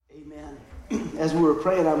as we were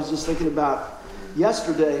praying, I was just thinking about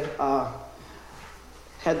yesterday.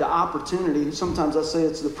 Had the opportunity, sometimes I say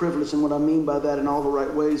it's the privilege, and what I mean by that in all the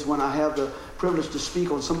right ways, when I have the privilege to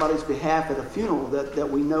speak on somebody's behalf at a funeral that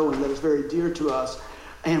we know and that is very dear to us,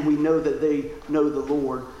 and we know that they know the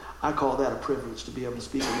Lord, I call that a privilege to be able to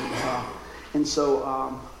speak on their behalf. And so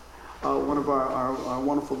one of our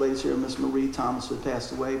wonderful ladies here, Miss Marie Thomas, had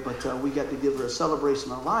passed away, but we got to give her a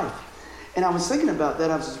celebration of life. And I was thinking about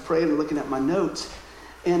that. I was just praying and looking at my notes.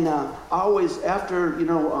 And I always, after,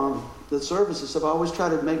 the services, I always try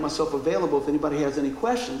to make myself available if anybody has any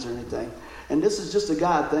questions or anything. And this is just a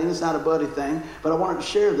God thing. It's not a buddy thing. But I wanted to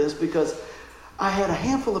share this because I had a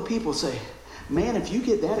handful of people say, man, if you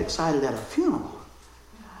get that excited at a funeral,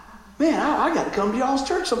 man, I got to come to y'all's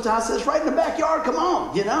church sometimes. It's right in the backyard. Come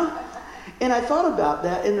on, And I thought about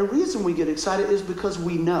that. And the reason we get excited is because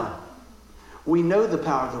we know. We know the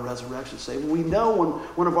power of the resurrection Savior. We know when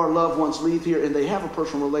one of our loved ones leave here and they have a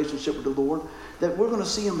personal relationship with the Lord, that we're going to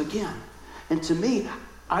see them again. And to me,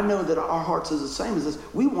 I know that our hearts is the same as this.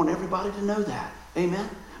 We want everybody to know that. Amen?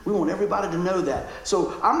 We want everybody to know that.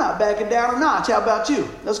 So I'm not backing down a notch. How about you?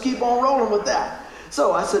 Let's keep on rolling with that.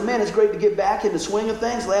 So I said, man, it's great to get back in the swing of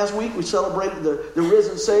things. Last week we celebrated the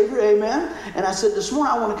risen Savior. Amen? And I said, this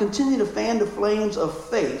morning I want to continue to fan the flames of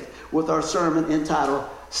faith with our sermon entitled,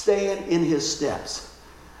 Staying in His Steps.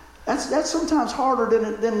 That's sometimes harder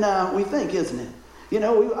than we think, isn't it? I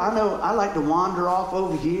know I like to wander off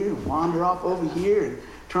over here and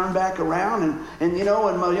turn back around. And in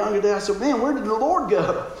my younger days, I said, man, where did the Lord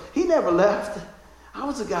go? He never left. I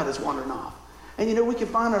was the guy that's wandering off. And we can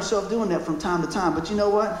find ourselves doing that from time to time. But you know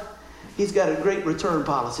what? He's got a great return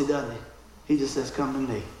policy, doesn't he? He just says, come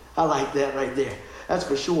to me. I like that right there. That's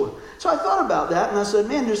for sure. So I thought about that and I said,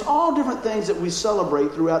 man, there's all different things that we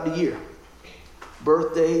celebrate throughout the year.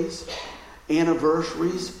 Birthdays,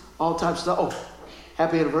 anniversaries, all types of stuff. Oh,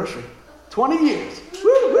 happy anniversary. 20 years. Woo,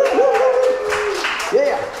 woo, woo, woo.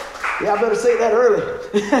 Yeah, I better say that early.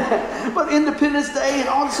 But Independence Day and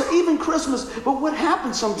all this, even Christmas. But what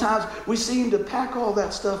happens sometimes, we seem to pack all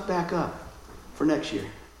that stuff back up for next year.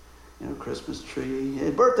 Christmas tree,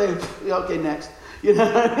 birthday, okay, next. You know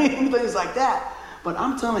what I mean? Things like that. But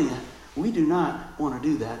I'm telling you, we do not want to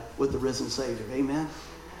do that with the risen Savior. Amen?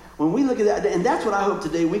 When we look at that, and that's what I hope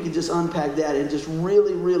today we can just unpack that and just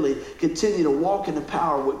really, really continue to walk in the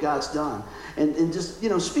power of what God's done. And just,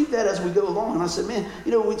 speak that as we go along. And I said, man,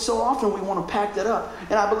 so often we want to pack that up.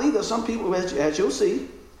 And I believe that some people, as you'll see,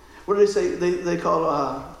 what do they say? They call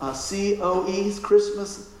COEs,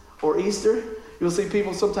 Christmas or Easter. You'll see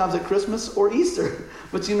people sometimes at Christmas or Easter.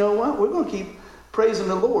 But you know what? We're going to keep praising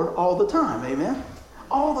the Lord all the time. Amen?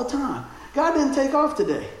 All the time. God didn't take off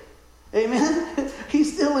today. Amen?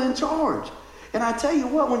 He's still in charge. And I tell you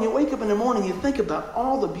what, when you wake up in the morning, you think about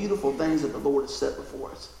all the beautiful things that the Lord has set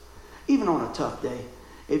before us. Even on a tough day.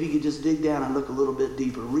 If you could just dig down and look a little bit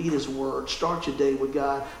deeper, read His Word, start your day with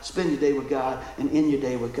God, spend your day with God, and end your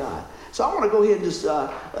day with God. So I want to go ahead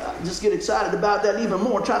and just get excited about that even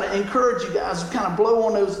more. Try to encourage you guys to kind of blow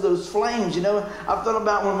on those flames. I've thought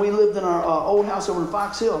about when we lived in our old house over in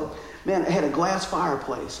Fox Hill. Man, it had a glass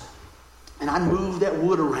fireplace. And I'd move that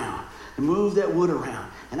wood around.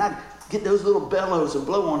 And I'd get those little bellows and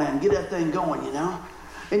blow on that and get that thing going, And,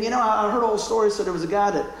 I heard old stories. So there was a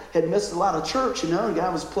guy that had missed a lot of church, The guy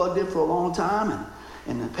was plugged in for a long time.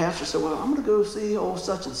 And the pastor said, well, I'm going to go see old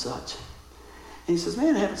such and such. And he says,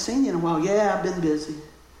 man, I haven't seen you in a while. Yeah, I've been busy.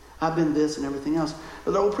 I've been this and everything else.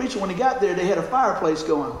 But the old preacher, when he got there, they had a fireplace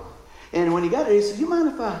going. And when he got there, he said, you mind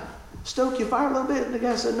if I stoke your fire a little bit? And the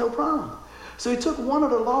guy said, no problem. So he took one of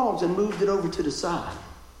the logs and moved it over to the side.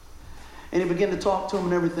 And he began to talk to him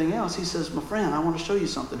and everything else. He says, my friend, I want to show you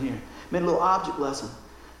something here. Made a little object lesson.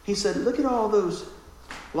 He said, look at all those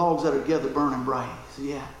logs that are together burning bright. He said,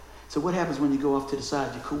 yeah. So what happens when you go off to the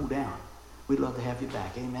side? You cool down. We'd love to have you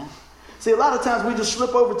back. Amen. See, a lot of times we just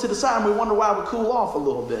slip over to the side and we wonder why we cool off a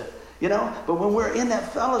little bit. But when we're in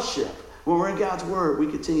that fellowship, when we're in God's Word, we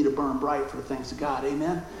continue to burn bright for the things of God.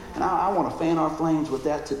 Amen. And I want to fan our flames with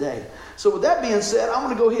that today. So with that being said, I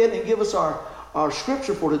want to go ahead and give us our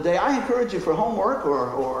scripture for today. I encourage you for homework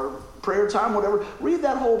or prayer time, whatever, read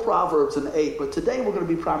that whole Proverbs in 8. But today we're going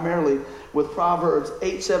to be primarily with Proverbs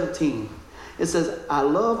 8:17. It says, I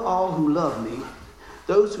love all who love me.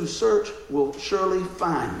 Those who search will surely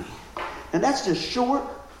find me. And that's just short,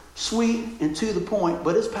 sweet, and to the point,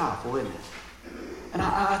 but it's powerful, isn't it? And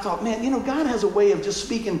I thought, man, God has a way of just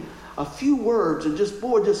speaking a few words and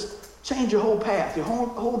just change your whole path, your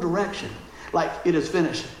whole direction. Like, it is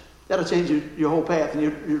finished. That'll change your whole path and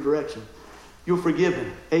your direction. You're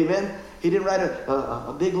forgiven. Amen? He didn't write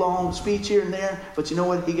a big, long speech here and there. But you know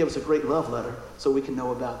what? He gave us a great love letter so we can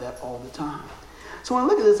know about that all the time. So when I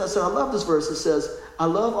look at this, I said, I love this verse. It says, I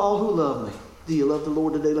love all who love me. Do you love the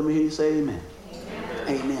Lord today? Let me hear you say amen.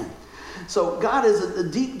 Amen. Amen. So God is a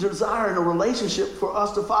deep desire in a relationship for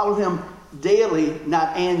us to follow him daily,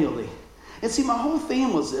 not annually. And see, my whole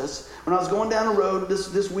theme was this. When I was going down the road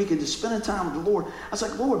this weekend, just spending time with the Lord, I was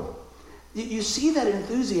like, Lord, you see that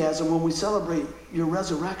enthusiasm when we celebrate your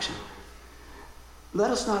resurrection.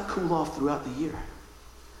 Let us not cool off throughout the year.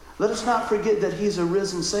 Let us not forget that he's a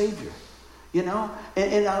risen Savior. You know?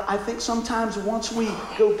 And I think sometimes once we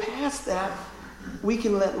go past that, we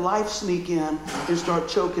can let life sneak in and start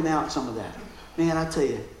choking out some of that. Man, I tell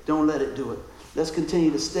you, don't let it do it. Let's continue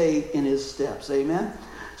to stay in his steps. Amen?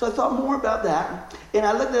 So I thought more about that. And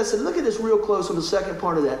I looked at it and said, look at this real close on the second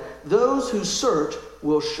part of that. Those who search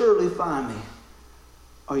will surely find me.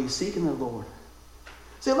 Are you seeking the Lord?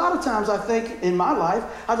 See, a lot of times I think in my life,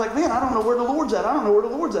 I was like, man, I don't know where the Lord's at. I don't know where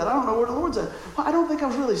the Lord's at. I don't know where the Lord's at. Well, I don't think I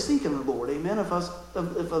was really seeking the Lord. Amen? If I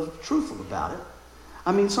was truthful about it.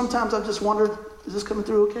 I mean, sometimes I just wondered, is this coming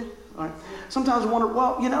through okay? All right. Sometimes I wonder,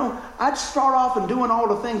 well, you know, I'd start off and doing all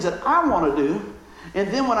the things that I want to do, and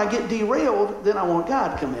then when I get derailed, then I want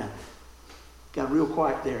God to come in. Got real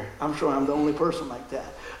quiet there. I'm sure I'm the only person like that.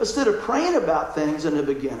 Instead of praying about things in the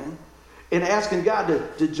beginning and asking God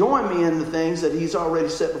to join me in the things that he's already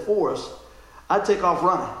set before us, I'd take off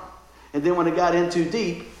running. And then when it got in too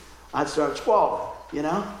deep, I'd start squalling, you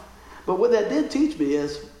know. But what that did teach me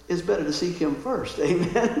is it's better to seek him first.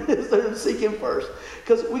 Amen. It's better to seek him first.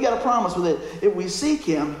 Because we got a promise with it. If we seek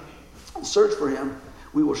him, search for him,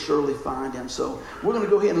 we will surely find him. So we're going to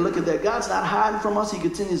go ahead and look at that. God's not hiding from us. He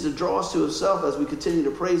continues to draw us to himself as we continue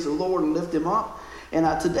to praise the Lord and lift him up. And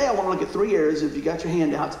today I want to look at 3 areas, if you got your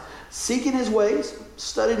handouts. Seeking his ways,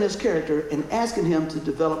 studying his character, and asking him to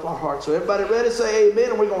develop our hearts. So everybody ready to say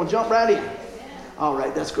amen, and we're going to jump right in. Amen. All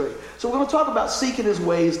right, that's great. So we're going to talk about seeking his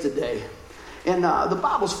ways today. And the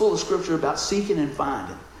Bible's full of scripture about seeking and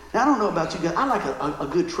finding. Now, I don't know about you guys. I like a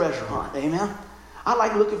good treasure hunt. Amen? I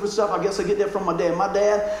like looking for stuff. I guess I get that from my dad. My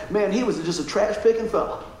dad, man, he was just a trash-picking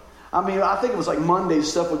fella. I mean, I think it was like Monday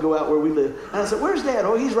stuff would go out where we live. And I said, where's Dad?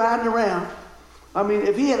 Oh, he's riding around. I mean,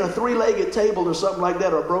 if he had a 3-legged table or something like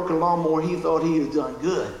that or a broken lawnmower, he thought he had done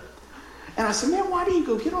good. And I said, man, why do you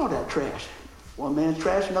go get all that trash? One man's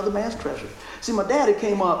trash, another man's treasure. See, my daddy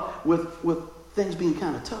came up with things being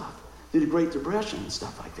kind of tough through the Great Depression and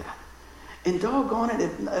stuff like that. And doggone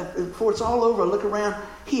it, before it's all over, I look around,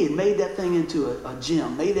 he had made that thing into a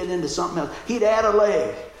gym, made it into something else. He'd add a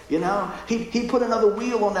leg, you know. He put another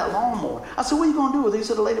wheel on that lawnmower. I said, what are you going to do with it? He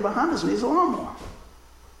said, the lady behind us needs a lawnmower.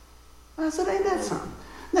 I said, ain't that something?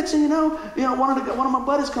 Next thing you know, one of my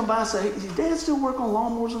buddies come by and say, does your dad still work on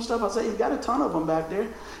lawnmowers and stuff? I say, he's got a ton of them back there.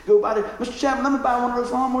 Go by there, Mr. Chapman, let me buy one of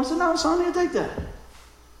those lawnmowers. I said, no, son, you take that.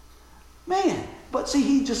 Man, but see,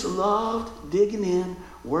 he just loved digging in,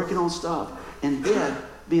 working on stuff, and then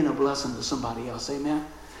being a blessing to somebody else. Amen?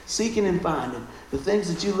 Seeking and finding. The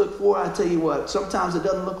things that you look for, I tell you what, sometimes it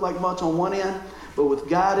doesn't look like much on one end, but with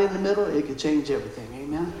God in the middle, it can change everything.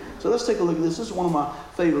 Amen? So let's take a look at this. This is one of my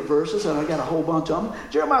favorite verses, and I got a whole bunch of them.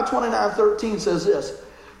 Jeremiah 29:13 says this,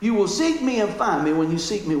 you will seek me and find me when you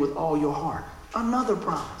seek me with all your heart. Another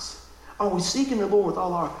promise. Are we seeking the Lord with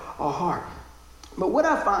all our heart? But what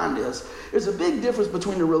I find is, there's a big difference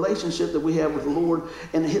between the relationship that we have with the Lord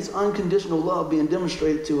and his unconditional love being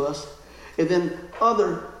demonstrated to us, and then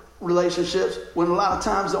other relationships when a lot of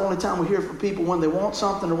times the only time we hear from people when they want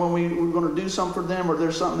something or when we're going to do something for them or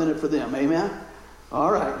there's something in it for them. Amen?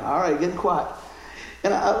 All right, getting quiet.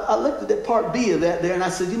 And I looked at that part B of that there, and I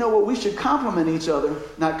said, you know what? We should compliment each other,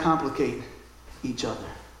 not complicate each other.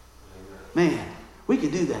 Man, we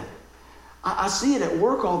could do that. I see it at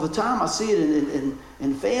work all the time. I see it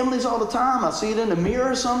in families all the time. I see it in the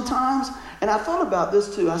mirror sometimes. And I thought about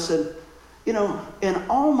this too. I said, in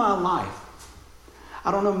all my life,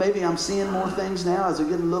 I don't know, maybe I'm seeing more things now as I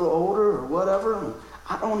get a little older or whatever.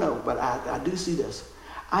 I don't know, but I do see this.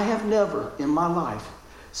 I have never in my life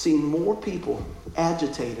seen more people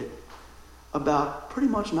agitated about pretty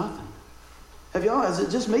much nothing. Have y'all? Is it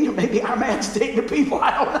just me or maybe I'm agitating the people?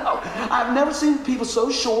 I don't know. I've never seen people so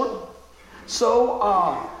short,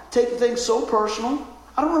 so taking things so personal.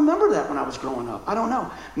 I don't remember that when I was growing up. I don't know.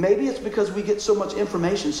 Maybe it's because we get so much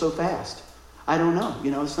information so fast. I don't know.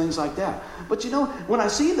 It's things like that. But when I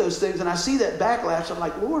see those things and I see that backlash, I'm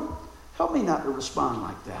like, Lord, help me not to respond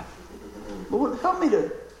like that. Lord, help me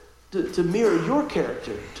to to mirror your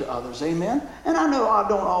character to others. Amen? And I know I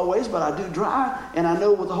don't always, but I do try. And I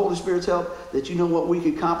know with the Holy Spirit's help that you know what, we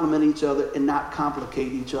can complement each other and not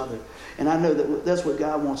complicate each other. And I know that that's what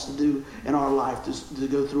God wants to do in our life, to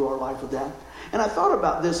go through our life with that. And I thought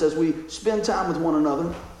about this as we spend time with one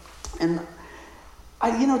another. And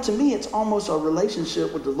to me, it's almost our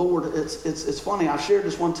relationship with the Lord. It's funny. I shared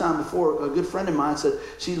this one time before. A good friend of mine said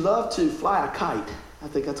she loved to fly a kite. I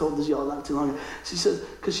think I told this y'all not too long ago. She said,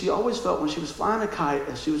 because she always felt when she was flying a kite,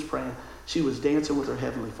 as she was praying, she was dancing with her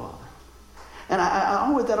Heavenly Father. And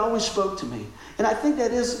that always spoke to me. And I think that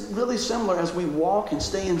is really similar as we walk and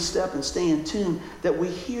stay in step and stay in tune, that we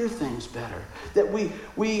hear things better, that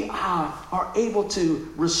we are able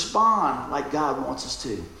to respond like God wants us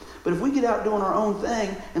to. But if we get out doing our own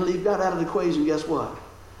thing and leave God out of the equation, guess what?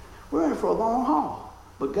 We're in it for a long haul.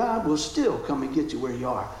 But God will still come and get you where you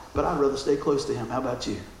are. But I'd rather stay close to him. How about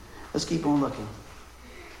you? Let's keep on looking.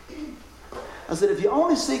 I said, if you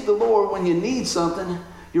only seek the Lord when you need something,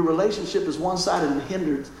 your relationship is one-sided and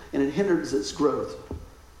it hinders its growth.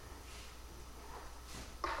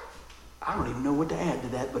 I don't even know what to add to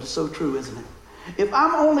that, but it's so true, isn't it? If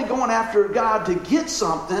I'm only going after God to get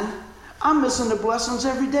something, I'm missing the blessings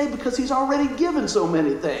every day because he's already given so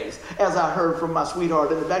many things. As I heard from my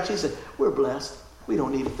sweetheart in the back, she said, we're blessed. We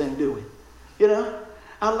don't need a thing, do we?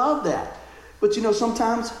 I love that. But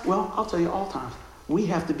sometimes, well, I'll tell you all times, we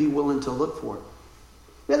have to be willing to look for it.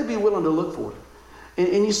 We have to be willing to look for it.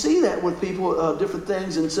 And you see that with people, different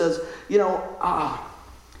things, and says,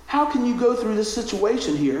 how can you go through this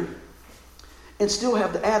situation here and still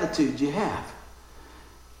have the attitude you have?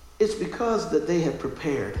 It's because that they have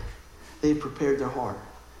prepared. They prepared their heart.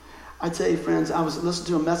 I tell you, friends, I was listening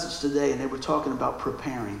to a message today, and they were talking about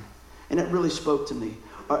preparing. And it really spoke to me.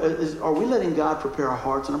 Are we letting God prepare our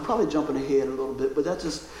hearts? And I'm probably jumping ahead a little bit, but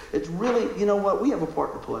it's really, you know what? We have a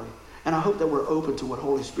part to play. And I hope that we're open to what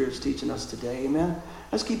Holy Spirit's teaching us today. Amen?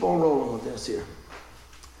 Let's keep on rolling with this here.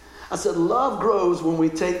 I said, love grows when we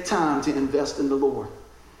take time to invest in the Lord.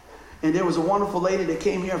 And there was a wonderful lady that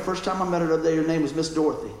came here. First time I met her up there, her name was Miss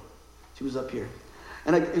Dorothy. She was up here.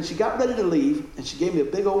 And she got ready to leave, and she gave me a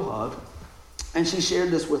big old hug. And she shared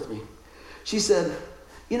this with me. She said,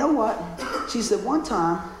 you know what? She said, one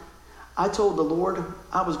time, I told the Lord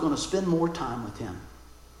I was going to spend more time with him.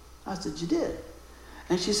 I said, you did?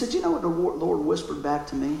 And she said, you know what the Lord whispered back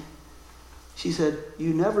to me? She said,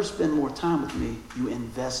 you never spend more time with me. You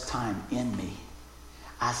invest time in me.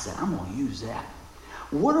 I said, I'm going to use that.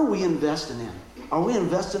 What are we investing in? Are we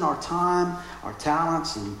investing our time, our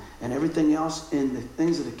talents, and everything else in the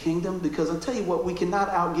things of the kingdom? Because I'll tell you what, we cannot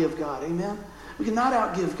outgive God. Amen? We cannot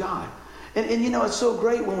outgive God. And it's so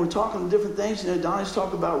great when we're talking different things. Donnie's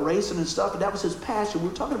talking about racing and stuff, and that was his passion. We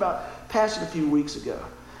were talking about passion a few weeks ago.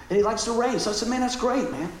 And he likes to race. I said, man, that's great,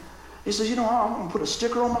 man. He says, I'm going to put a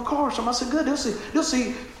sticker on my car. So I said, good. You'll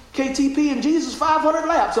see KTP and Jesus 500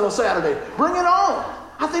 laps on Saturday. Bring it on.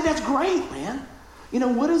 I think that's great, man.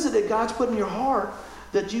 What is it that God's put in your heart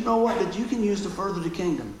that that you can use to further the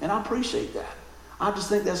kingdom? And I appreciate that. I just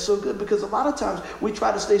think that's so good because a lot of times we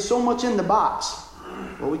try to stay so much in the box.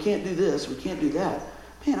 Well, we can't do this. We can't do that.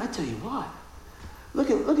 Man, I tell you what.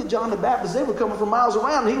 Look at John the Baptist. They were coming from miles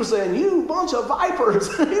around, and he was saying, you bunch of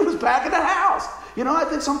vipers. He was packing the house. I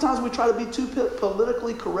think sometimes we try to be too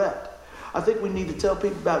politically correct. I think we need to tell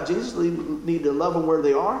people about Jesus. We need to love them where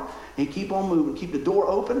they are and keep on moving. Keep the door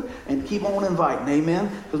open and keep on inviting. Amen?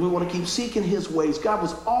 Because we want to keep seeking his ways. God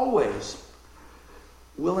was always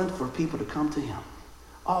willing for people to come to him.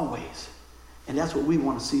 Always. And that's what we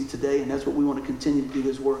want to see today, and that's what we want to continue to do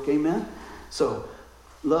his work. Amen? So,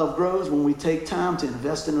 love grows when we take time to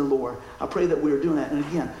invest in the Lord. I pray that we are doing that. And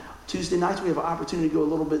again, Tuesday nights we have an opportunity to go a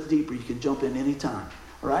little bit deeper. You can jump in anytime.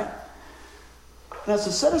 All right? Now,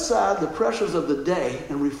 to set aside the pressures of the day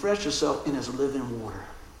and refresh yourself in his living water.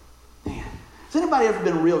 Man, has anybody ever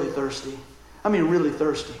been really thirsty? I mean, really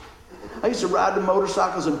thirsty. I used to ride the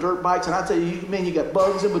motorcycles and dirt bikes, and I tell you, man, you got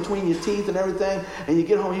bugs in between your teeth and everything, and you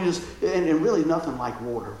get home, and really nothing like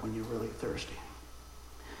water when you're really thirsty.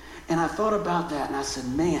 And I thought about that, and I said,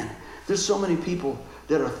 man, there's so many people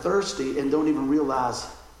that are thirsty and don't even realize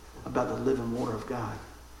about the living water of God.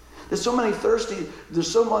 There's so many thirsty,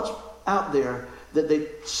 there's so much out there that they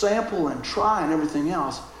sample and try and everything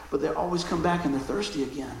else, but they always come back and they're thirsty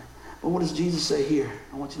again. But what does Jesus say here?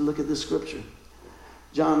 I want you to look at this scripture.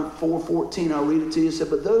 John 4:14, I'll read it to you. It said,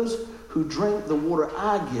 but those who drink the water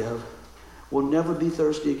I give will never be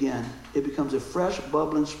thirsty again. It becomes a fresh,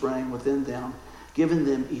 bubbling spring within them, giving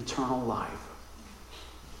them eternal life.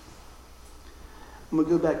 I'm going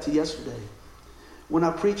to go back to yesterday. When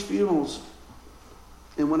I preach funerals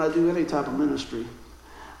and when I do any type of ministry,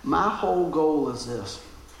 My whole goal is this,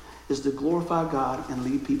 is to glorify God and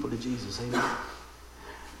lead people to Jesus. Amen.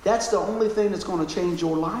 That's the only thing that's going to change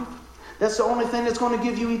your life. That's the only thing that's going to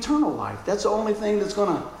give you eternal life. That's the only thing that's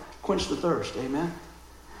going to quench the thirst. Amen.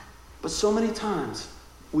 But so many times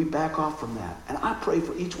we back off from that. And I pray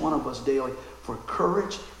for each one of us daily for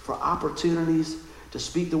courage, for opportunities to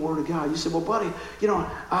speak the word of God. You say, well, buddy,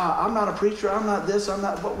 I'm not a preacher. I'm not this. I'm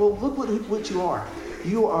not. Well, look what you are.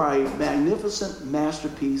 You are a magnificent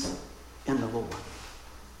masterpiece in the Lord.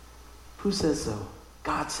 Who says so?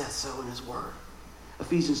 God says so in his word.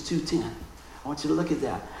 Ephesians 2:10. I want you to look at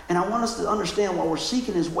that. And I want us to understand while we're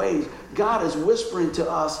seeking his ways, God is whispering to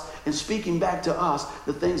us and speaking back to us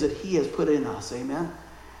the things that he has put in us. Amen?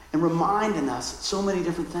 And reminding us so many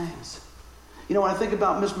different things. When I think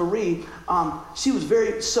about Miss Marie, she was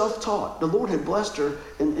very self-taught. The Lord had blessed her,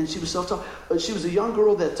 and she was self-taught. She was a young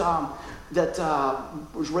girl that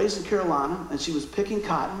was raised in Carolina, and she was picking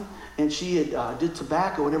cotton, and she had did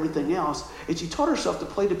tobacco and everything else. And she taught herself to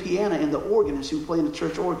play the piano and the organ, and she was playing the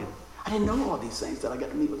church organ. I didn't know all these things that I got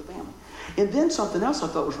to meet with the family. And then something else I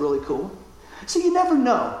thought was really cool. See, you never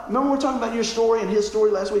know. Remember we were talking about your story and his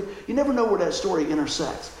story last week? You never know where that story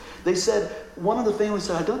intersects. They said, one of the families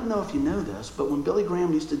said, I don't know if you know this, but when Billy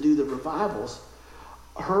Graham used to do the revivals,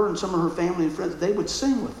 her and some of her family and friends, they would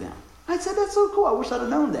sing with them. I said, that's so cool. I wish I'd have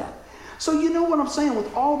known that. So you know what I'm saying?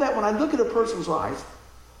 With all that, when I look at a person's life,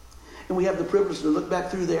 and we have the privilege to look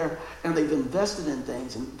back through there, and they've invested in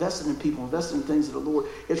things, invested in people, invested in things of the Lord.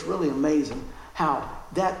 It's really amazing how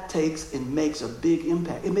that takes and makes a big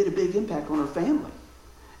impact. It made a big impact on our family.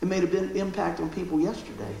 It made a big impact on people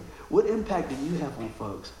yesterday. What impact do you have on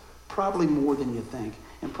folks? Probably more than you think,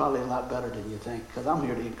 and probably a lot better than you think, because I'm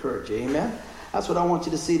here to encourage you. Amen? That's what I want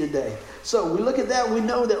you to see today. So we look at that, we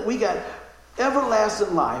know that we got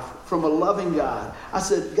everlasting life from a loving God. I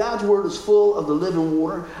said, God's word is full of the living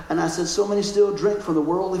water. And I said, so many still drink from the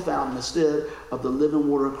worldly fountain instead of the living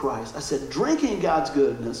water of Christ. I said, drinking God's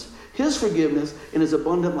goodness, his forgiveness, and his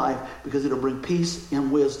abundant life, because it'll bring peace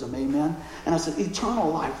and wisdom. Amen. And I said, eternal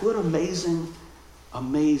life. What amazing,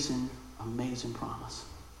 amazing, amazing promise.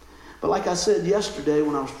 But like I said yesterday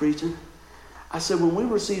when I was preaching, I said, when we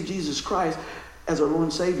receive Jesus Christ as our Lord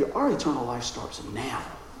and Savior, our eternal life starts now.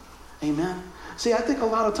 Amen. See, I think a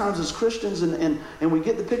lot of times as Christians, and we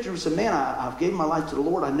get the picture and say, man, I've gave my life to the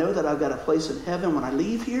Lord. I know that I've got a place in heaven when I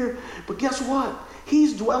leave here. But guess what?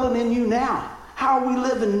 He's dwelling in you now. How are we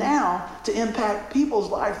living now to impact people's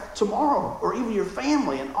life tomorrow, or even your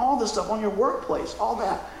family and all this stuff on your workplace, all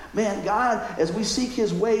that? Man, God, as we seek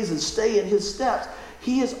his ways and stay in his steps,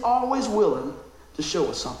 he is always willing to show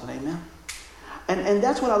us something. Amen. And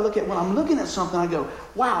that's what I look at. When I'm looking at something, I go,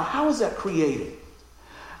 wow, how is that created?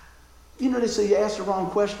 They say you ask the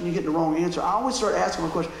wrong question, you get the wrong answer. I always start asking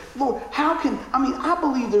the question, Lord, I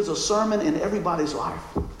believe there's a sermon in everybody's life.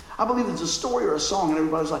 I believe there's a story or a song in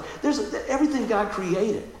everybody's life. There's everything God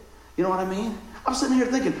created. You know what I mean? I'm sitting here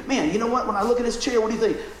thinking, man, you know what? When I look at this chair, what do you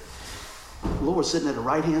think? The Lord sitting at the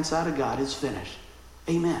right-hand side of God is finished.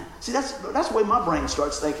 Amen. See, that's the way my brain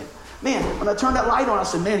starts thinking. Man, when I turn that light on, I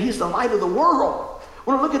said, man, he's the light of the world.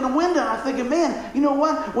 When I look in the window, I'm thinking, man, you know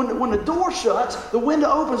what? When the door shuts, the window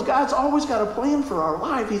opens. God's always got a plan for our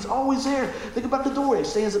life. He's always there. Think about the doorway. He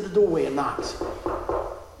stands at the doorway and knocks.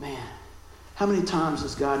 Man, how many times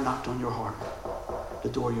has God knocked on your heart, the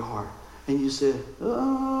door of your heart? And you said,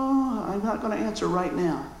 oh, I'm not going to answer right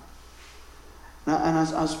now. And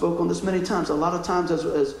I spoke on this many times. A lot of times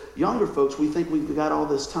as younger folks, we think we've got all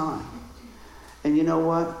this time. And you know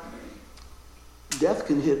what? Death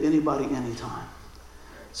can hit anybody anytime.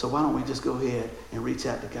 So why don't we just go ahead and reach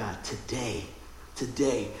out to God today?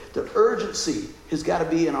 Today. The urgency has got to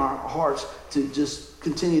be in our hearts to just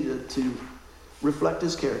continue to reflect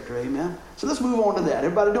his character. Amen? So let's move on to that.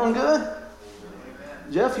 Everybody doing good?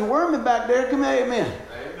 Amen. Jeff, you worming back there. Come here, amen.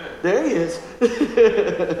 Amen. There he is.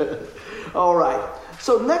 All right.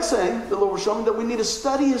 So next thing, the Lord was showing me that we need to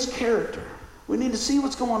study his character. We need to see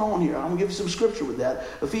what's going on here. I'm going to give you some scripture with that.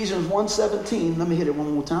 Ephesians 1:17. Let me hit it one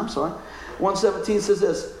more time. Sorry. 1:17 says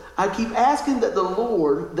this. I keep asking that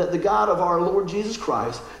the God of our Lord Jesus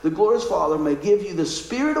Christ, the glorious Father, may give you the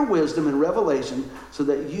spirit of wisdom and revelation so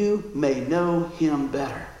that you may know him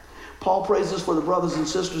better. Paul prays this for the brothers and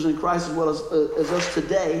sisters in Christ as well as us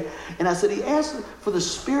today. And I said he asked for the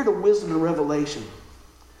spirit of wisdom and revelation.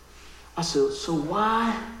 I said, so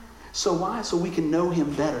why? So why? So we can know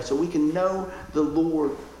him better. So we can know the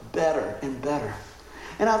Lord better and better.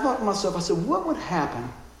 And I thought to myself, I said, what would happen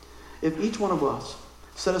if each one of us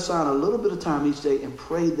set aside a little bit of time each day and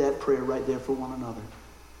prayed that prayer right there for one another?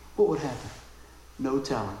 What would happen? No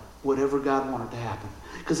telling. whatever God wanted to happen.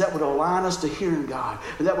 Because that would align us to hearing God.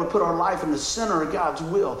 And that would put our life in the center of God's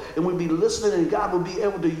will. And we'd be listening, and God would be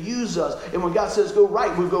able to use us. And when God says go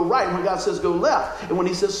right, we go right. And when God says go left, and when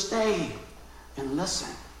he says stay and listen,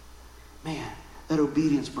 man, that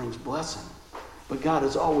obedience brings blessing. But God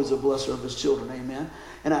is always a blesser of his children, amen?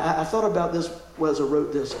 And I thought about this as I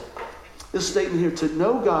wrote this statement here, to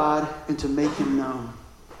know God and to make him known.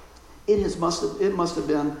 It must have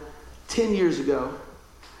been 10 years ago.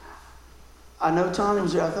 I know Tony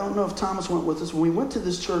was there. I don't know if Thomas went with us. When we went to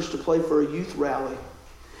this church to play for a youth rally,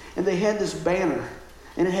 and they had this banner,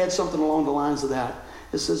 and it had something along the lines of that.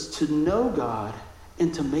 It says, to know God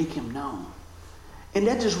and to make him known. And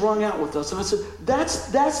that just rung out with us. And I said,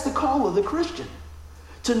 that's the call of the Christian.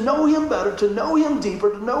 To know him better, to know him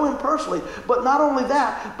deeper, to know him personally. But not only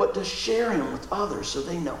that, but to share him with others so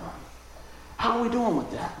they know him. How are we doing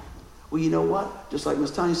with that? Well, you know what? Just like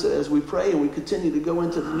Ms. Tanya said, as we pray and we continue to go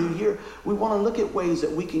into the new year, we want to look at ways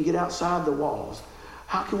that we can get outside the walls.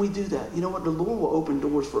 How can we do that? You know what? The Lord will open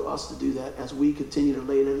doors for us to do that as we continue to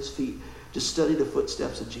lay it at his feet. Just study the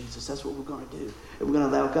footsteps of Jesus. That's what we're going to do. And we're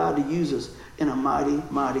going to allow God to use us in a mighty,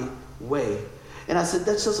 mighty way. And I said,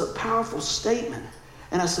 that's just a powerful statement.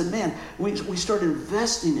 And I said, man, we start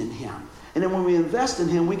investing in him. And then when we invest in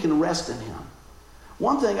him, we can rest in him.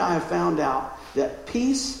 One thing I have found out, that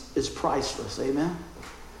peace is priceless. Amen?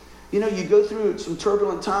 You know, you go through some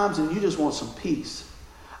turbulent times and you just want some peace.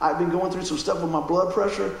 I've been going through some stuff with my blood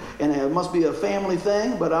pressure, and it must be a family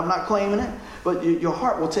thing, but I'm not claiming it. But your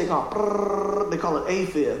heart will take off. They call it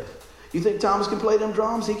AFib. You think Thomas can play them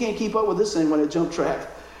drums? He can't keep up with this thing when it jump track.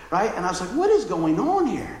 Right? And I was like, what is going on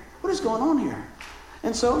here? What is going on here?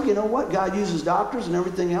 And so, you know what? God uses doctors and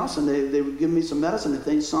everything else, and they would give me some medicine and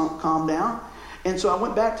things calmed down. And so I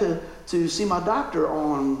went back to see my doctor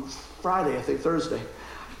on Friday, I think Thursday.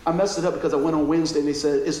 I messed it up because I went on Wednesday and they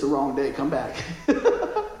said, it's the wrong day, come back.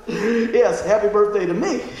 Yes, happy birthday to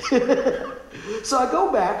me. So I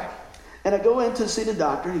go back and I go in to see the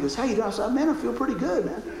doctor. And he goes, how you doing? I said, man, I feel pretty good,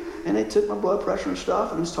 man. And they took my blood pressure and stuff,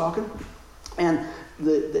 and he was talking. And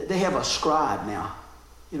they have a scribe now.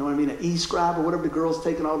 You know what I mean? An e-scribe or whatever, the girl's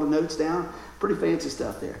taking all the notes down. Pretty fancy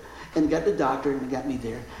stuff there. And got the doctor and got me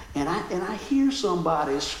there. And I hear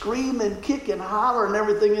somebody screaming, kicking, hollering, and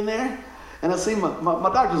everything in there. And I see my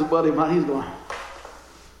doctor's a buddy of mine. He's going,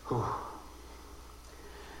 whew.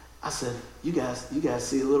 I said, you guys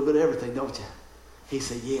see a little bit of everything, don't you? He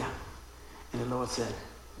said, yeah. And the Lord said,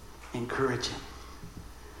 encourage him.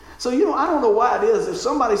 So, you know, I don't know why it is. If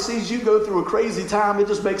somebody sees you go through a crazy time, it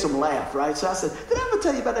just makes them laugh, right? So I said, did I ever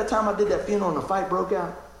tell you about that time I did that funeral and a fight broke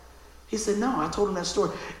out? He said, no, I told him that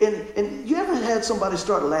story. And you ever had somebody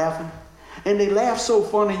start laughing? And they laugh so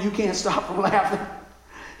funny you can't stop from laughing?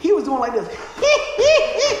 He was doing like this.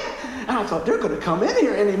 And I thought, they're going to come in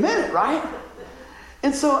here any minute, right?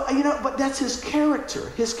 And so, you know, but that's his character.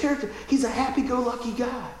 His character. He's a happy-go-lucky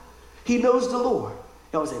guy. He knows the Lord.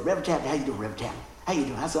 He always say, Reverend Chapman, how you doing, Reverend Chapman? How you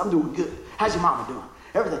doing? I said, I'm doing good. How's your mama doing?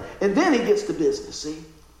 Everything. And then he gets to business, see?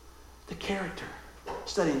 The character.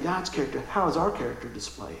 Studying God's character. How is our character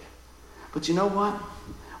displayed? But you know what?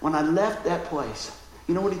 When I left that place,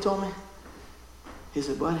 you know what he told me? He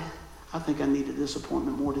said, buddy, I think I needed this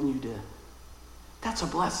appointment more than you did. That's a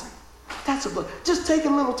blessing. That's a blessing. Just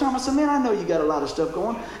taking a little time. I said, man, I know you got a lot of stuff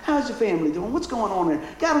going. How's your family doing? What's going on there?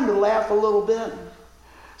 Got them to laugh a little bit.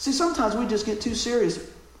 See, sometimes we just get too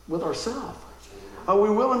serious with ourselves. Are we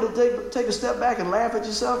willing to take a step back and laugh at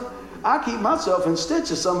yourself? I keep myself in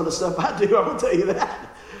stitches some of the stuff I do, I'm going to tell you that.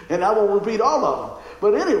 And I won't repeat all of them.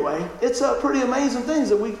 But anyway, it's pretty amazing things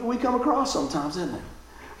that we come across sometimes, isn't it?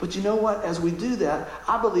 But you know what? As we do that,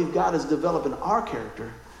 I believe God is developing our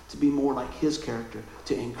character to be more like his character,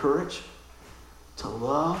 to encourage, to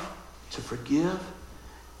love, to forgive,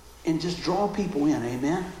 and just draw people in,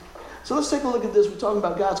 amen? So let's take a look at this. We're talking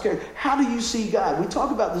about God's character. How do you see God? We talk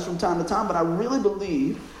about this from time to time, but I really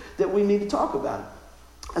believe that we need to talk about it.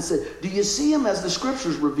 I said, do you see him as the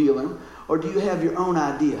scriptures reveal him, or do you have your own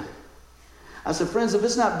idea? I said, friends, if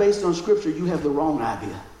it's not based on scripture, you have the wrong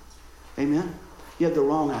idea. Amen? You have the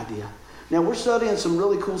wrong idea. Now, we're studying some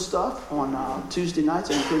really cool stuff on Tuesday nights.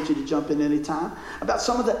 I encourage you to jump in anytime about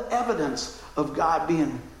some of the evidence of God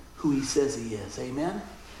being who he says he is. Amen?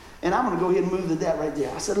 And I'm going to go ahead and move to that right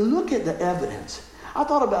there. I said, look at the evidence. I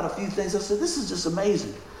thought about a few things. I said, this is just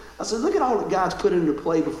amazing. I said, look at all that God's put into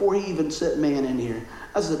play before he even set man in here.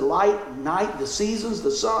 I said, light, night, the seasons,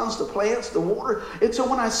 the suns, the plants, the water. And so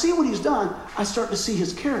when I see what he's done, I start to see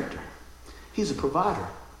his character. He's a provider.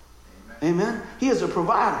 Amen? He is a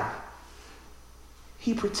provider.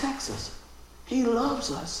 He protects us. He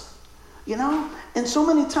loves us. You know? And so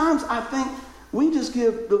many times I think we just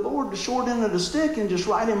give the Lord the short end of the stick and just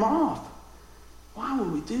write him off. Why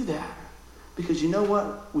would we do that? Because you know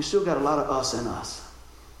what? We still got a lot of us in us.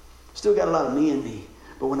 Still got a lot of me in me.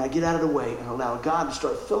 But when I get out of the way and allow God to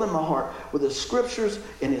start filling my heart with the scriptures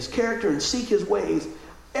and his character and seek his ways,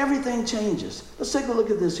 everything changes. Let's take a look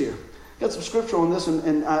at this here. Got some scripture on this,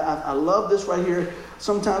 and I love this right here.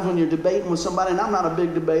 Sometimes when you're debating with somebody, and I'm not a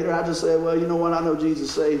big debater, I just say, well, you know what? I know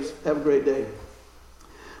Jesus saves. Have a great day.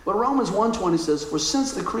 But Romans 1:20 says, for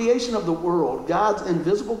since the creation of the world, God's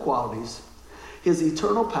invisible qualities, his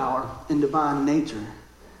eternal power and divine nature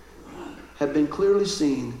have been clearly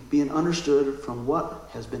seen, being understood from what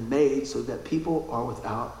has been made, so that people are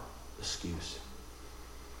without excuse.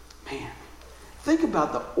 Man, think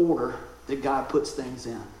about the order that God puts things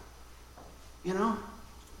in. You know?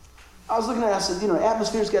 I was looking at it, I said,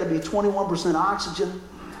 atmosphere's got to be 21% oxygen.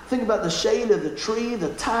 Think about the shade of the tree,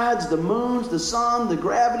 the tides, the moons, the sun, the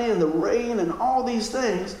gravity, and the rain, and all these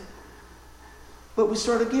things. But we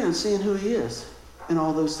start again seeing who he is in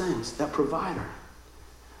all those things, that provider.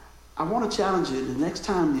 I want to challenge you, the next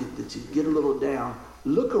time that you get a little down,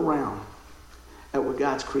 look around at what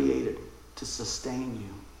God's created to sustain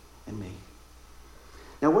you and me.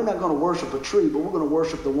 Now, we're not going to worship a tree, but we're going to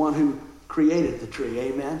worship the one who created the tree,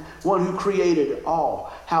 amen? One who created it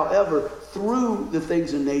all. However, through the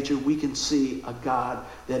things in nature, we can see a God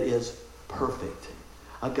that is perfect,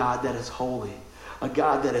 a God that is holy, a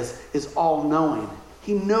God that is all-knowing.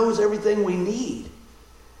 He knows everything we need.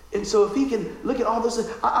 And so if he can look at all this,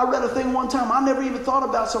 I read a thing one time, I never even thought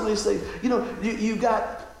about some of these things. You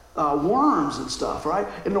got worms and stuff, right?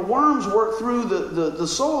 And the worms work through the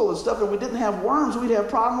soil and stuff. If we didn't have worms, we'd have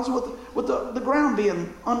problems with the ground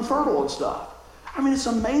being unfertile and stuff. I mean, it's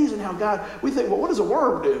amazing how God, we think, well, what does a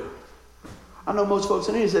worm do? I know most folks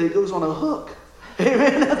in here said he goes on a hook.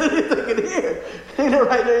 Amen. That's what they're thinking here. Ain't that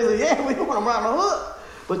right there? He said, yeah, we don't want him right on a hook.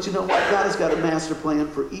 But you know what? God has got a master plan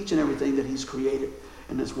for each and everything that he's created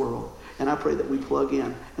in this world. And I pray that we plug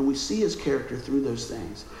in and we see his character through those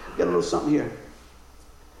things. Got a little something here.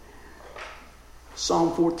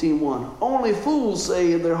 Psalm 14:1. Only fools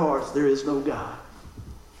say in their hearts, there is no God.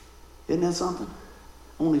 Isn't that something?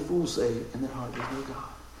 Only fools say in their heart, there's no God.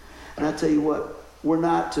 And I tell you what, we're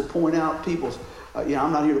not to point out people's, I'm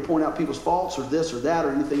not here to point out people's faults or this or that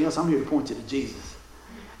or anything else. I'm here to point you to Jesus.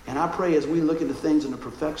 And I pray as we look into things in the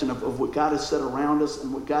perfection of what God has set around us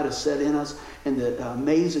and what God has set in us and the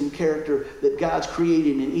amazing character that God's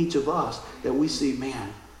creating in each of us, that we see,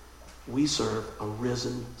 man, we serve a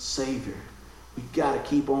risen Savior. We got to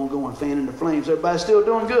keep on going, fanning the flames. Everybody still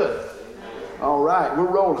doing good? All right, we're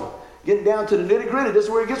rolling. Getting down to the nitty-gritty. This is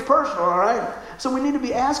where it gets personal, all right? So we need to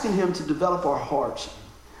be asking him to develop our hearts.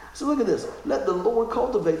 So look at this. Let the Lord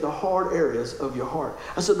cultivate the hard areas of your heart.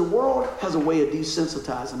 I said the world has a way of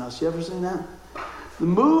desensitizing us. You ever seen that? The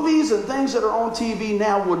movies and things that are on TV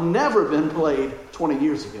now would never have been played 20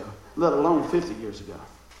 years ago, let alone 50 years ago.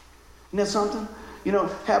 Isn't that something?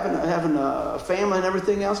 Having a family and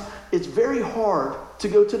everything else, it's very hard to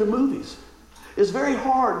go to the movies. It's very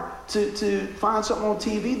hard to find something on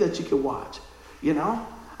TV that you can watch.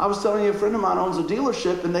 I was telling you, a friend of mine owns a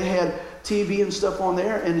dealership, and they had TV and stuff on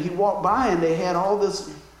there, and he walked by, and they had all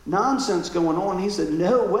this nonsense going on. He said,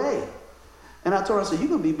 no way. And I told him, I said, you're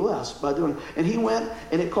going to be blessed by doing it. And he went,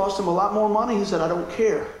 and it cost him a lot more money. He said, I don't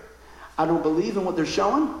care. I don't believe in what they're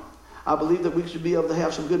showing. I believe that we should be able to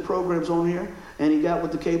have some good programs on here. And he got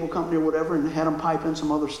with the cable company or whatever and had them pipe in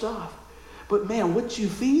some other stuff. But man, what you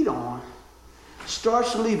feed on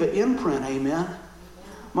starts to leave an imprint, amen?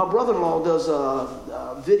 My brother-in-law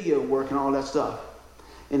does video work and all that stuff.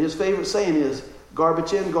 And his favorite saying is,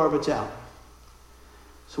 garbage in, garbage out.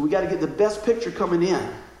 So we got to get the best picture coming in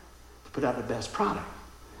to put out the best product.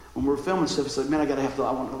 When we're filming stuff, it's like, man, I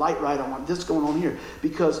want the light right, I want this going on here.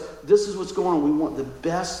 Because this is what's going on. We want the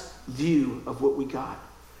best view of what we got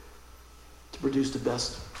to produce the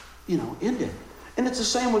best, ending. And it's the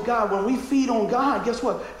same with God. When we feed on God, guess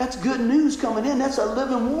what? That's good news coming in. That's our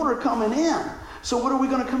living water coming in. So what are we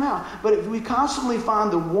going to come out? But if we constantly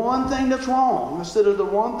find the one thing that's wrong instead of the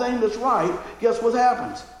one thing that's right, guess what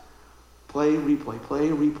happens? Play, replay, play,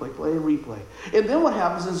 replay, play, replay. And then what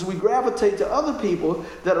happens is we gravitate to other people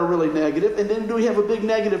that are really negative, and then we have a big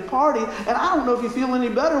negative party. And I don't know if you feel any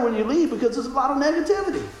better when you leave because there's a lot of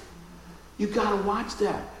negativity. You've got to watch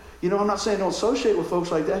that. I'm not saying don't associate with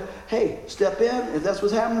folks like that. Hey, step in. If that's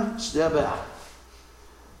what's happening, step out.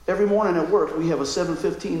 Every morning at work, we have a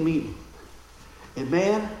 7:15 meeting. And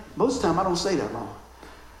man, most of the time I don't say that long.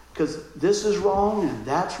 Because this is wrong and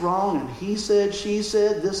that's wrong and he said, she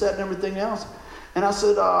said, this, that, and everything else. And I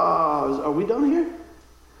said, are we done here?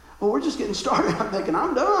 Well, we're just getting started. I'm thinking,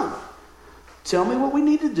 I'm done. Tell me what we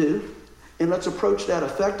need to do, and let's approach that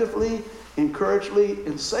effectively, encouragingly,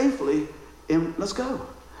 and safely, and let's go.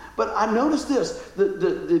 But I noticed this,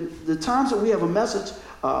 the times that we have a message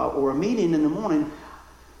or a meeting in the morning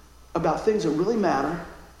about things that really matter,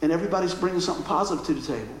 and everybody's bringing something positive to the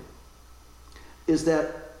table, is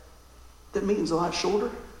that meeting's a lot shorter,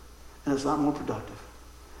 and it's a lot more productive.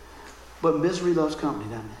 But misery loves company,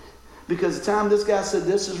 doesn't it? Because the time this guy said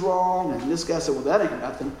this is wrong, and this guy said, well, that ain't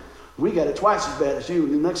nothing. We got it twice as bad as you.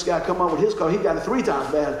 And the next guy come up with his car, he got it 3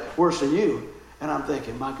 times bad, worse than you. And I'm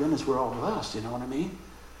thinking, my goodness, we're all blessed, you know what I mean?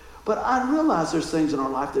 But I realize there's things in our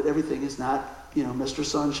life that everything is not, Mr.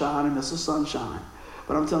 Sunshine and Mrs. Sunshine.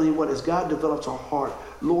 But I'm telling you what, as God develops our heart,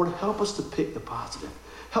 Lord, help us to pick the positive.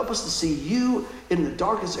 Help us to see you in the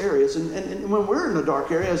darkest areas. And when we're in the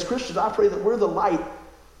dark area, as Christians, I pray that we're the light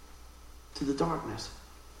to the darkness.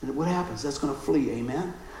 And what happens? That's going to flee,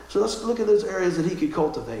 amen? So let's look at those areas that he could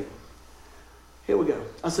cultivate. Here we go.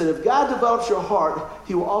 I said, if God develops your heart,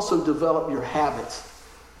 he will also develop your habits.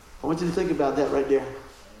 I want you to think about that right there.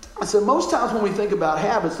 I said, most times when we think about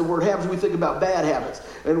habits, the word habits, we think about bad habits.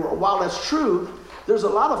 And while that's true, there's a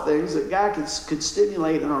lot of things that God could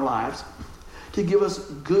stimulate in our lives to give us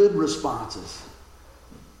good responses.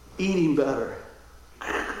 Eating better.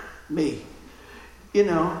 Me.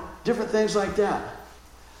 Different things like that.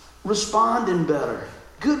 Responding better.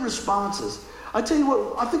 Good responses. I tell you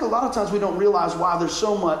what, I think a lot of times we don't realize why there's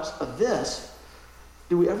so much of this.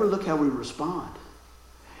 Do we ever look how we respond?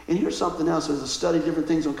 And here's something else. There's a study of different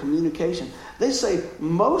things on communication. They say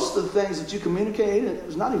most of the things that you communicate,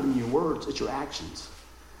 it's not even your words, it's your actions.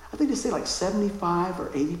 I think they say like 75 or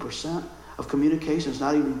 80% of communication is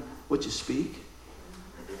not even what you speak.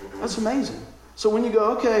 That's amazing. So when you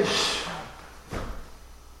go, okay,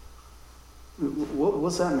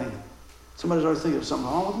 what's that mean? Somebody's already thinking of something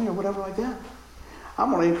wrong with me or whatever like that. I'm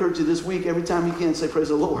going to encourage you this week, every time you can, say, praise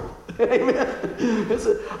the Lord. Amen.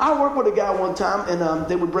 I worked with a guy one time, and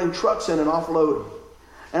they would bring trucks in and offload them.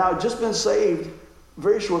 And I had just been saved a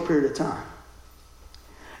very short period of time.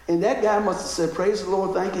 And that guy must have said, praise the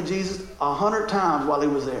Lord, thank you, Jesus, 100 times while he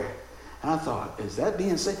was there. And I thought, is that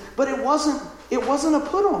being saved? But it wasn't a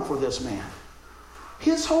put on for this man.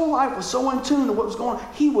 His whole life was so in tune to what was going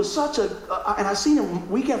on. He was such and I seen him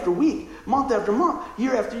week after week, month after month,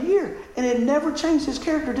 year after year. And it never changed. His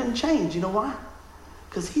character didn't change. You know why?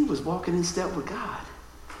 Because he was walking in step with God.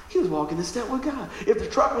 He was walking in step with God. If the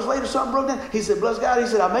truck was late or something broke down, he said, bless God. He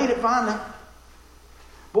said, I made it finally.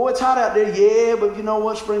 Boy, it's hot out there. Yeah, but you know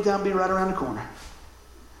what? Springtime will be right around the corner.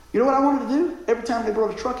 You know what I wanted to do? Every time they brought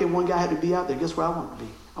a truck in, one guy had to be out there. Guess where I want to be?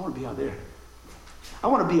 I want to be out there. I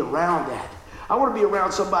want to be around that. I want to be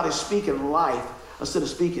around somebody speaking life instead of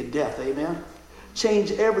speaking death. Amen?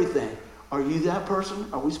 Change everything. Are you that person?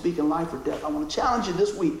 Are we speaking life or death? I want to challenge you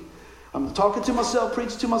this week. I'm talking to myself,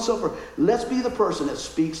 preaching to myself. Let's be the person that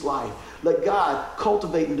speaks life. Let God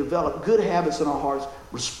cultivate and develop good habits in our hearts,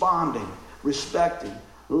 responding, respecting,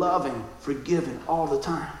 loving, forgiving all the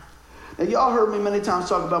time. Now, y'all heard me many times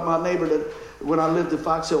talk about my neighbor that when I lived in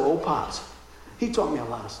Fox Hill, Old Pops. He taught me a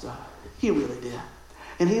lot of stuff. He really did.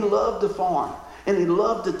 And he loved to farm. And he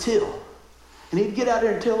loved to till. And he'd get out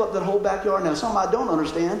there and till up that whole backyard. Now, something I don't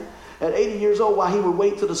understand. At 80 years old, while he would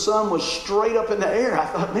wait till the sun was straight up in the air, I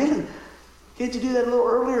thought, man, can't you do that a little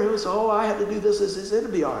earlier? He was, I had to do this.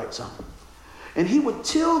 It'll be all right, son. And he would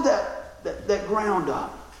till that ground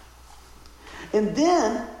up. And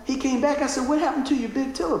then he came back. I said, what happened to your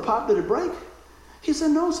big tiller? Pop, did it break? He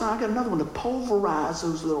said, no, son, I got another one to pulverize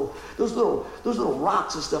those little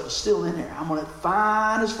rocks and stuff are still in there. I want it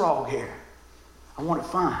fine as frog hair. I want it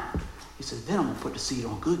fine. He said, then I'm going to put the seed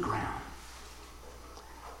on good ground.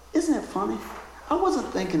 Isn't that funny? I wasn't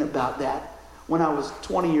thinking about that when I was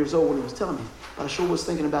 20 years old when he was telling me, but I sure was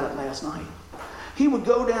thinking about it last night. He would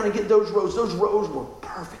go down and get those rows. Those rows were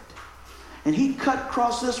perfect. And he'd cut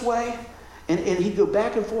across this way, and he'd go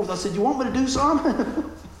back and forth. I said, you want me to do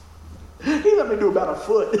some? He let me do about a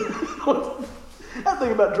foot. That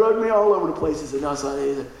thing about drug me all over the place. He said, no,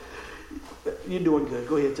 son, you're doing good.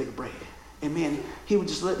 Go ahead and take a break. And man, he would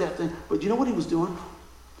just let that thing. But you know what he was doing?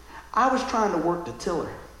 I was trying to work the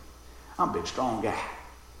tiller. I'm a big, strong guy.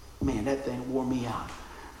 Man, that thing wore me out.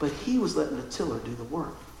 But he was letting the tiller do the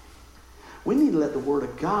work. We need to let the Word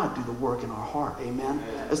of God do the work in our heart. Amen.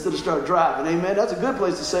 Instead of start driving. Amen. That's a good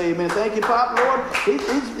place to say amen. Thank you, Pop, Lord.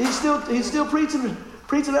 He's still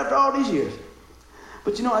preaching after all these years.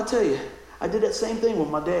 But you know, I tell you, I did that same thing with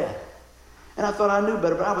my dad. And I thought I knew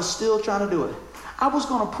better, but I was still trying to do it. I was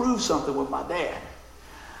going to prove something with my dad.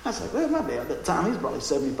 I was like, well, my dad at that time, he's probably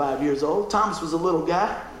 75 years old. Thomas was a little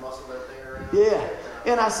guy. Muscle that thing around. Yeah.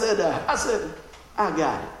 And I said, I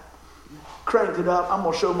got it. cranked it up. I'm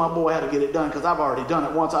going to show my boy how to get it done because I've already done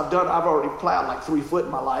it once. I've already plowed like 3 foot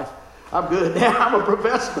in my life. I'm good now. I'm a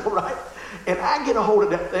professional, right? And I get a hold of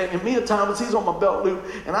that thing, and me and Thomas, he's on my belt loop,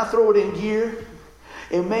 and I throw it in gear,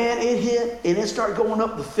 and man, it hit, and it started going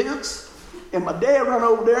up the fence, and my dad run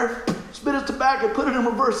over there, spit his tobacco, put it in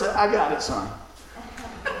reverse, said, I got it, son.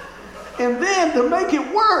 And then, to make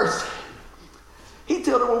it worse, he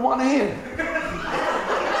tilted it with one hand.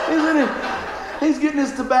 He's getting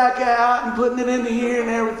his tobacco out and putting it into here and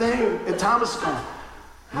everything, and Thomas is going,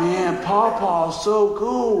 man, Pawpaw's so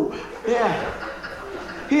cool. Yeah.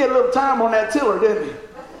 He had a little time on that tiller, didn't he?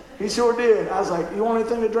 He sure did. I was like, you want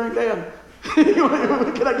anything to drink, Dad?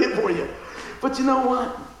 What can I get for you? But you know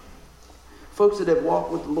what? Folks that have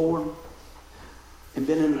walked with the Lord and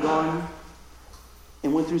been in the garden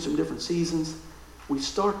and went through some different seasons, we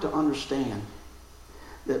start to understand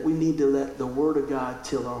that we need to let the Word of God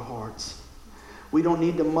till our hearts. We don't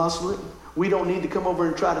need to muscle it. We don't need to come over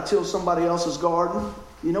and try to till somebody else's garden.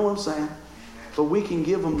 You know what I'm saying? But we can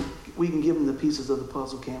give them the pieces of the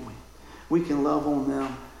puzzle, can't we? We can love on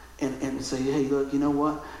them and say, hey, look, you know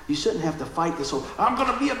what? You shouldn't have to fight this whole, I'm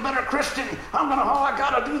going to be a better Christian. I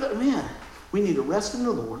got to do that. Man, we need to rest in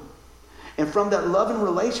the Lord. And from that loving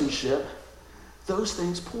relationship, those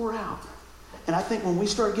things pour out. And I think when we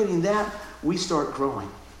start getting that, we start growing.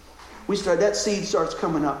 That seed starts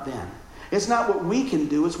coming up then. It's not what we can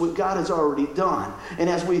do, it's what God has already done. And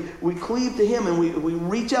as we cleave to Him and we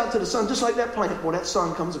reach out to the sun, just like that plant, boy, that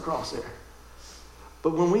sun comes across there.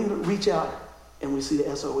 But when we reach out and we see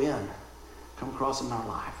the SON come across in our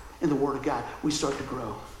life, in the Word of God, we start to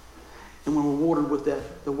grow. And when we're watered with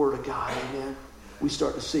the Word of God, amen, we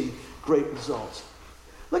start to see great results.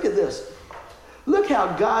 Look at this. Look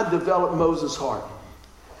how God developed Moses' heart.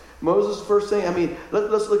 Moses, first thing,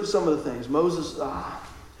 let's look at some of the things. Moses,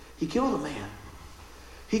 he killed a man.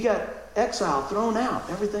 He got exiled, thrown out,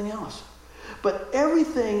 everything else. But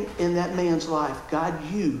everything in that man's life, God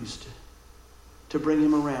used to bring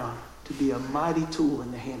him around, to be a mighty tool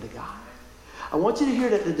in the hand of God. I want you to hear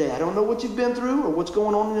that today. I don't know what you've been through or what's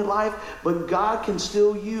going on in your life, but God can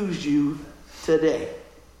still use you today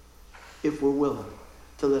if we're willing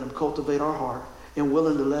to let Him cultivate our heart and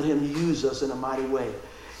willing to let Him use us in a mighty way.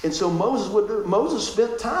 And so Moses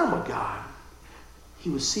spent time with God. He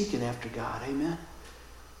was seeking after God. Amen.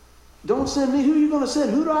 Don't send me. Who are you going to send?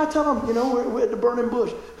 Who do I tell him? We're at the burning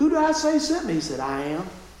bush. Who do I say sent me? He said, I am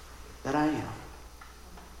that I am.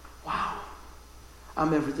 Wow.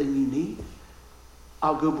 I'm everything you need.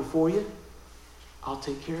 I'll go before you. I'll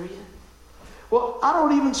take care of you. Well, I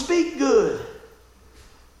don't even speak good.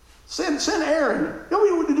 Send Aaron.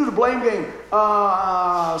 Nobody want to do the blame game.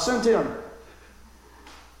 Send Tim.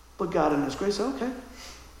 But God in His grace said, okay,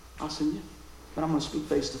 I'll send you. But I'm going to speak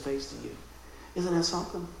face to face to you. Isn't that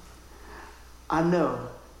something? I know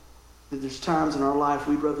that there's times in our life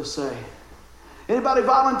we'd rather say, anybody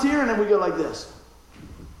volunteer? And then we go like this.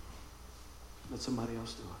 Let somebody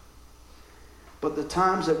else do it. But the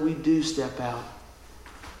times that we do step out,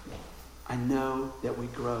 I know that we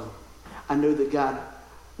grow. I know that God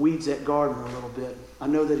weeds that garden a little bit. I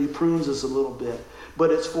know that He prunes us a little bit.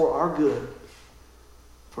 But it's for our good,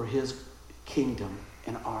 for His kingdom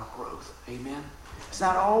and our growth. Amen. It's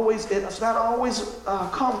not always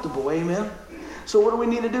comfortable. Amen. So what do we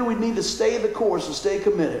need to do? We need to stay the course and stay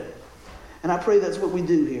committed. And I pray that's what we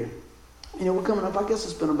do here. We're coming up. I guess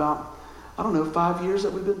it's been about 5 years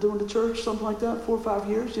that we've been doing the church, something like that. 4 or 5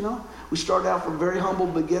 years. We started out from very humble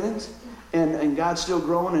beginnings, and God's still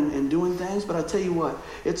growing and doing things. But I tell you what,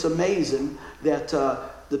 it's amazing that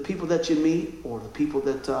the people that you meet, or the people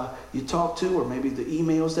that you talk to, or maybe the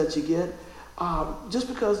emails that you get. Just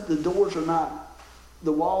because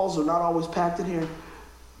the walls are not always packed in here,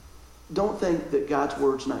 don't think that God's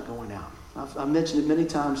Word's not going out. I've mentioned it many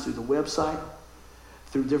times through the website,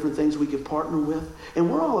 through different things we can partner with.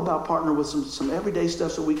 And we're all about partnering with some everyday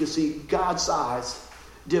stuff so we can see God-sized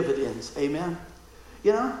dividends. Amen?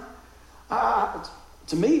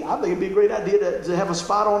 To me, I think it'd be a great idea to have a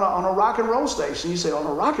spot on a rock and roll station. You say, on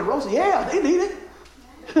a rock and roll station? Yeah, they need it.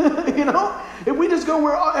 If we just go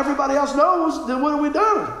where everybody else knows, then what are we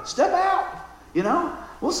doing? Step out.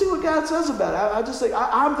 We'll see what God says about it. I just think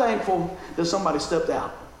I'm thankful that somebody stepped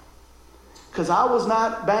out, because I was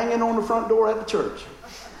not banging on the front door at the church.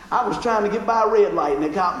 I was trying to get by a red light, and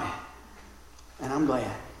it got me. And I'm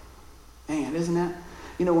glad. Man, isn't that?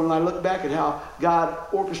 When I look back at how God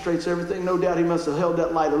orchestrates everything, no doubt He must have held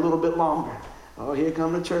that light a little bit longer. Oh, here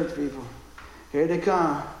come the church people. Here they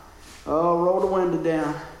come. Oh, roll the window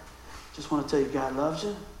down. Just want to tell you, God loves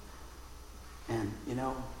you. And,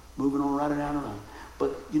 moving on right down the line.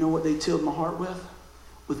 But you know what they tilled my heart with?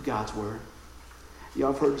 With God's Word.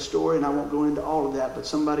 Y'all have heard the story, and I won't go into all of that, but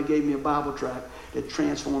somebody gave me a Bible tract that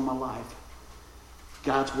transformed my life.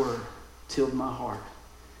 God's Word tilled my heart.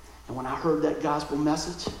 And when I heard that gospel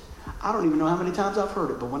message, I don't even know how many times I've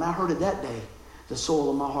heard it, but when I heard it that day, the soul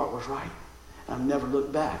of my heart was right. And I've never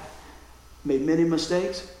looked back. Made many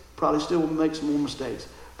mistakes, probably still will make some more mistakes,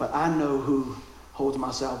 but I know who holds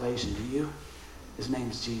my salvation. Do you? His name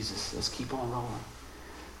is Jesus. Let's keep on rolling.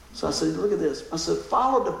 So I said, look at this. I said,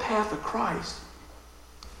 follow the path of Christ.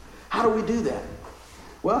 How do we do that?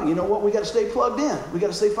 Well, you know what? We got to stay plugged in. We got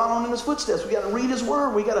to stay following in his footsteps. We got to read his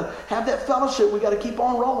word. We got to have that fellowship. We got to keep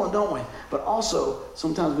on rolling, don't we? But also,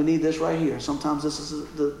 sometimes we need this right here. Sometimes this is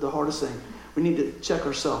the hardest thing. We need to check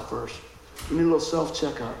ourselves first. We need a little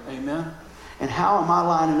self-checkup. Amen? And how am I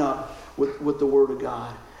lining up with the word of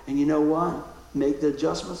God? And you know what? Make the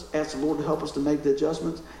adjustments. Ask the Lord to help us to make the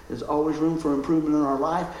adjustments. There's always room for improvement in our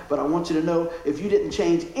life. But I want you to know, if you didn't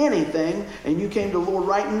change anything and you came to the Lord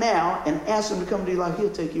right now and asked him to come into your life, he'll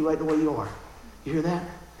take you right the way you are. You hear that?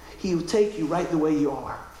 He will take you right the way you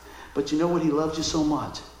are. But you know what? He loves you so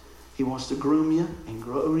much. He wants to groom you and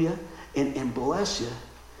grow you and bless you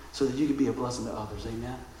so that you can be a blessing to others.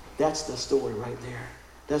 Amen? That's the story right there.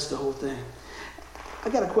 That's the whole thing. I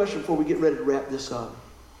got a question before we get ready to wrap this up.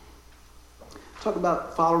 Talk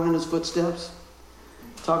about following in his footsteps.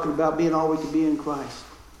 Talking about being all we can be in Christ.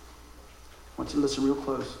 I want you to listen real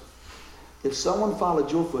close. If someone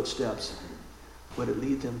followed your footsteps, would it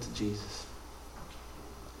lead them to Jesus?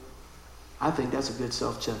 I think that's a good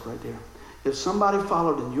self-check right there. If somebody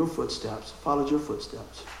followed your footsteps,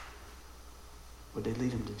 would they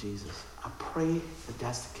lead them to Jesus? I pray that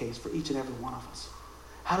that's the case for each and every one of us.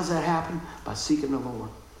 How does that happen? By seeking the Lord.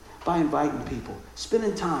 By inviting people.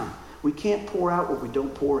 Spending time. We can't pour out what we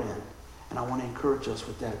don't pour in. And I want to encourage us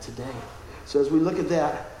with that today. So as we look at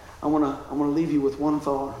that, I want to leave you with one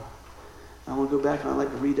thought. I want to go back and I'd like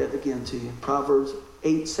to read that again to you. Proverbs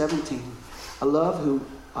 8:17. I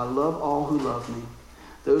love all who love me.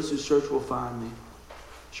 Those who search will find me.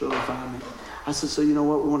 Surely find me. I said, so you know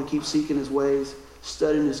what? We want to keep seeking his ways,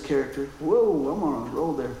 studying his character. Whoa, I'm on a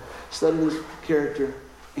roll there. Studying his character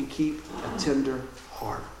and keep a tender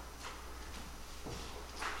heart.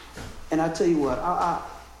 And I tell you what, I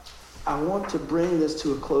want to bring this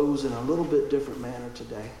to a close in a little bit different manner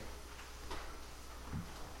today.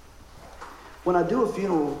 When I do a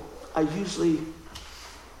funeral, I usually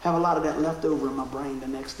have a lot of that left over in my brain the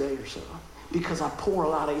next day or so because I pour a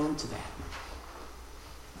lot into that.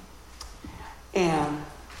 And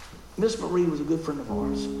Miss Marie was a good friend of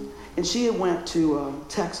ours. And she had went to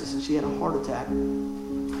Texas and she had a heart attack.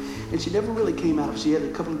 And she never really came out of it. She had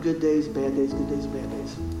a couple of good days, bad days, good days, bad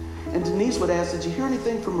days. And Denise would ask, did you hear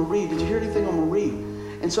anything from Marie? Did you hear anything on Marie?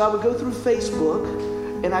 And so I would go through Facebook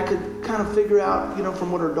and I could kind of figure out, from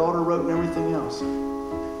what her daughter wrote and everything else.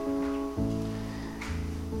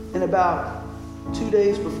 And about 2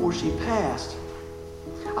 days before she passed,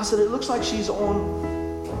 I said, it looks like she's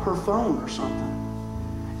on her phone or something.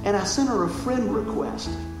 And I sent her a friend request.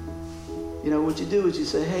 What you do is you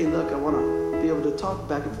say, hey, look, I want to be able to talk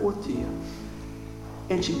back and forth to you.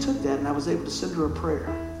 And she took that and I was able to send her a prayer.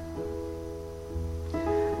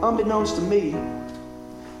 Unbeknownst to me,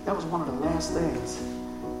 that was one of the last things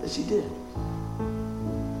that she did.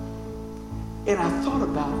 And I thought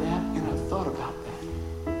about that,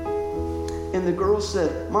 And the girl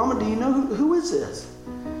said, Mama, do you know who is this?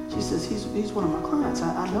 She says, he's one of my clients.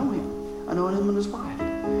 I know him. I know him and his wife.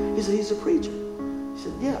 He said, he's a preacher. He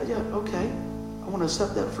said, yeah, okay. I want to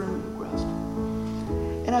accept that friend request.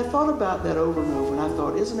 And I thought about that over and over, and I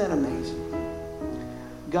thought, isn't that amazing?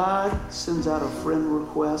 God sends out a friend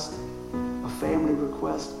request, a family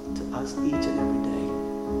request to us each and every day.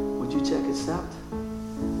 Would you check accept?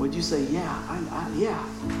 Would you say, yeah,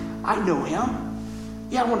 I know him.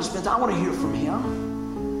 Yeah, I want to spend time. I want to hear from him.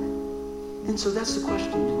 And so that's the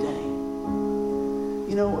question today.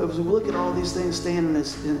 As we look at all these things staying in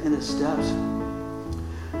his steps,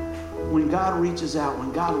 when God reaches out,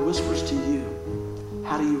 when God whispers to you,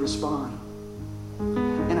 how do you respond?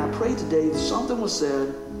 And I pray today that something was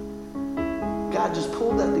said, God just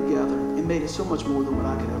pulled that together and made it so much more than what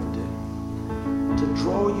I could ever do. To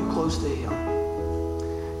draw you close to him.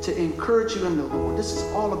 To encourage you in the Lord. This is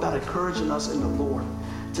all about encouraging us in the Lord.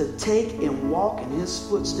 To take and walk in his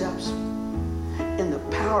footsteps in the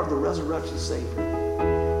power of the resurrection Savior.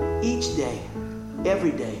 Each day,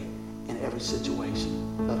 every day, in every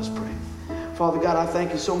situation. Let us pray. Father God, I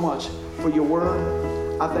thank you so much for your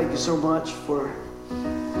word. I thank you so much for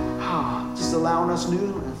just allowing us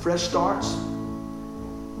new and fresh starts.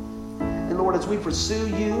 And Lord, as we pursue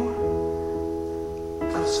you,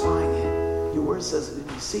 let us find you. Your word says,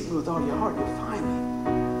 if you seek me with all your heart, you'll find me.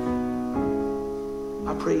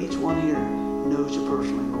 pray each one here knows you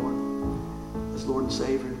personally, Lord, as Lord and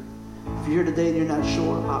Savior. If you're here today and you're not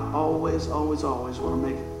sure, I always want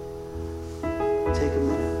to take a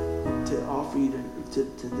minute to offer you to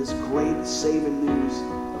this great saving news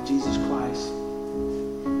of Jesus Christ.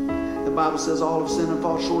 The Bible says all have sinned and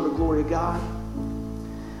fall short of the glory of God.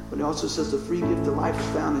 But it also says the free gift of life is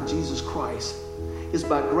found in Jesus Christ. It's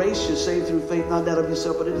by grace you're saved through faith, not that of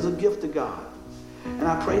yourself, but it is a gift of God. And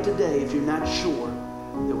I pray today, if you're not sure,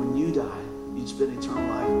 that when you die, you'd spend eternal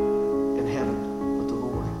life in heaven with the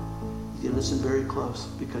Lord. You listen very close,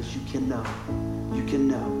 because you can know. You can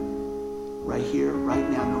know right here, right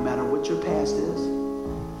now, no matter what your past is,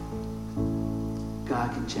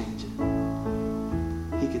 God can change it.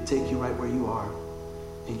 He can take you right where you are,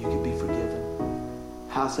 and you can be forgiven.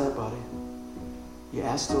 How's that, buddy? You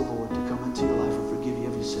ask the Lord to come into your life and forgive you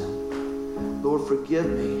of your sin. Lord, forgive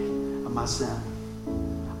me of my sin.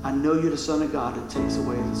 I know you're the Son of God that takes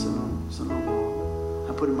away the sin of the world.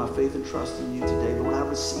 I'm putting my faith and trust in you today. Lord, I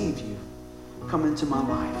receive you. Come into my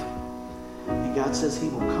life. And God says he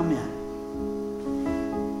will come in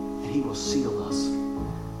and he will seal us.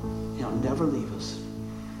 He'll never leave us.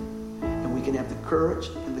 And we can have the courage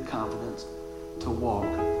and the confidence to walk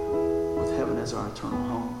with heaven as our eternal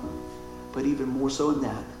home. But even more so than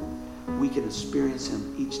that, we can experience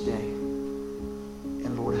him each day.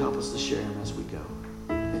 And Lord, help us to share him as we go.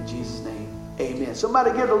 In Jesus' name, amen.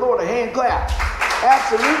 Somebody give the Lord a hand clap.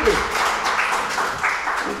 Absolutely.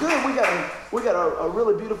 Well, good. We got a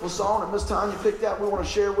really beautiful song that Miss Tanya picked out. We want to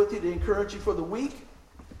share with you to encourage you for the week.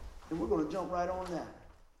 And we're going to jump right on that.